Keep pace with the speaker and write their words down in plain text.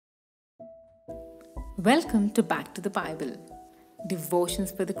Welcome to Back to the Bible. Devotions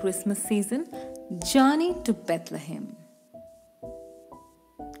for the Christmas season, Journey to Bethlehem.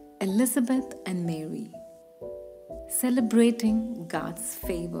 Elizabeth and Mary, celebrating God's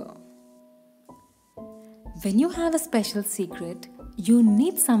favor. When you have a special secret, you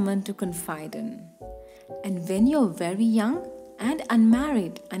need someone to confide in. And when you're very young and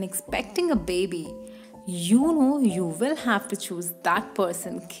unmarried and expecting a baby, you know you will have to choose that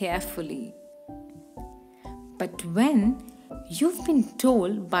person carefully. But when you've been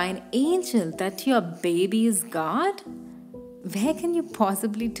told by an angel that your baby is God, where can you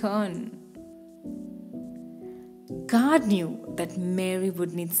possibly turn? God knew that Mary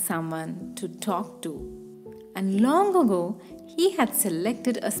would need someone to talk to, and long ago He had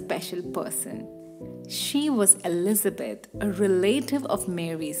selected a special person. She was Elizabeth, a relative of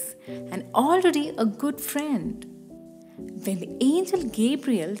Mary's, and already a good friend. When the angel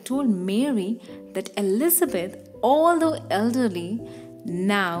Gabriel told Mary that Elizabeth, although elderly,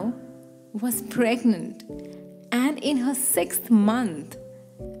 now was pregnant and in her 6th month,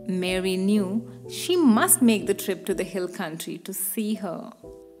 Mary knew she must make the trip to the hill country to see her.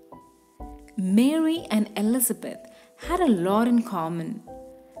 Mary and Elizabeth had a lot in common.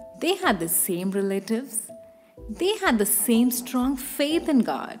 They had the same relatives. They had the same strong faith in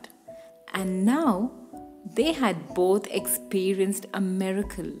God. And now they had both experienced a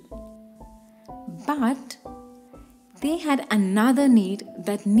miracle. But they had another need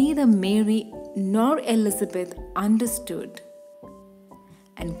that neither Mary nor Elizabeth understood.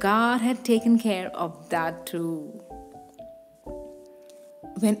 And God had taken care of that too.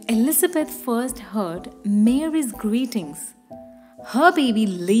 When Elizabeth first heard Mary's greetings, her baby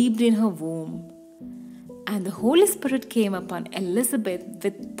leaped in her womb. And the Holy Spirit came upon Elizabeth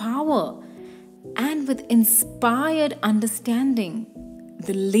with power and with inspired understanding.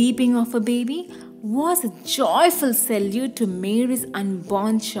 The leaping of a baby was a joyful salute to Mary's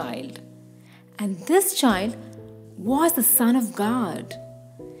unborn child. And this child was the Son of God.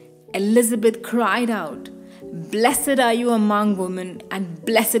 Elizabeth cried out, "Blessed are you among women, and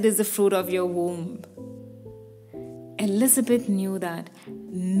blessed is the fruit of your womb." Elizabeth knew that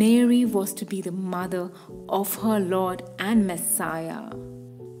Mary was to be the mother of her Lord and Messiah.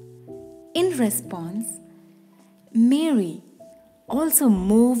 In response, Mary, also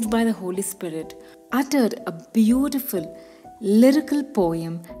moved by the Holy Spirit, uttered a beautiful lyrical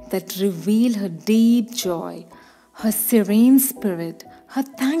poem that revealed her deep joy, her serene spirit, her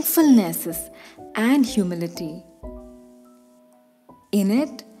thankfulness, and humility. In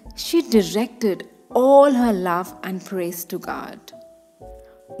it, she directed all her love and praise to God.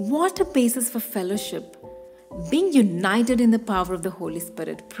 What a basis for fellowship! Being united in the power of the Holy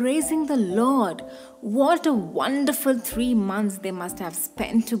Spirit, praising the Lord. What a wonderful 3 months they must have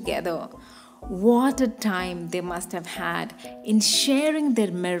spent together. What a time they must have had in sharing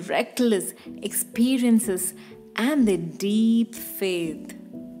their miraculous experiences and their deep faith.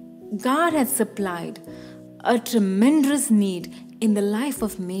 God had supplied a tremendous need in the life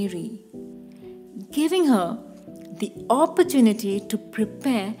of Mary, giving her the opportunity to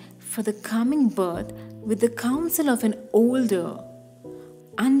prepare for the coming birth with the counsel of an older,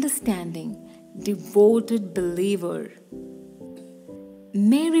 understanding, devoted believer.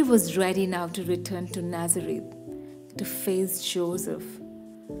 Mary was ready now to return to Nazareth to face Joseph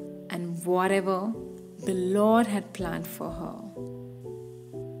and whatever the Lord had planned for her.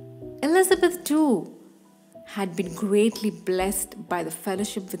 Elizabeth too had been greatly blessed by the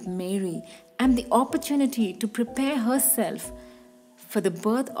fellowship with Mary and the opportunity to prepare herself for the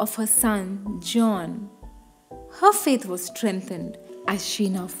birth of her son, John. Her faith was strengthened as she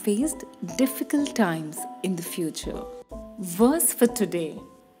now faced difficult times in the future. Verse for today.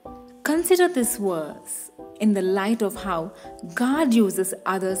 Consider this verse in the light of how God uses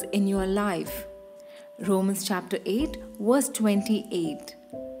others in your life. Romans chapter 8, verse 28.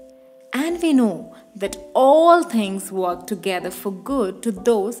 And we know that all things work together for good to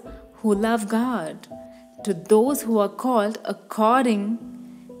those who love God, to those who are called according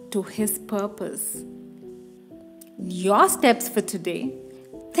to His purpose. Your steps for today: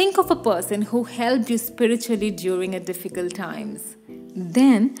 think of a person who helped you spiritually during a difficult times.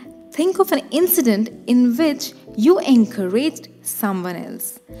 Then think of an incident in which you encouraged someone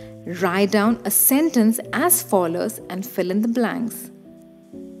else. Write down a sentence as follows and fill in the blanks.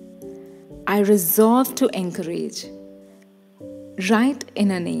 I resolve to encourage. Write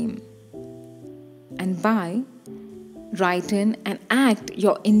in a name. And by, write in and act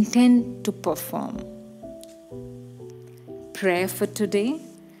your intent to perform. Prayer for today: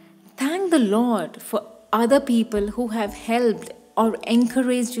 thank the Lord for other people who have helped or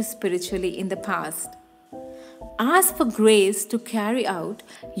encouraged you spiritually in the past. ask for grace to carry out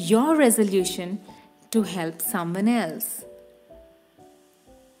your resolution to help someone else.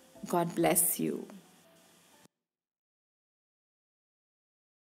 God bless you.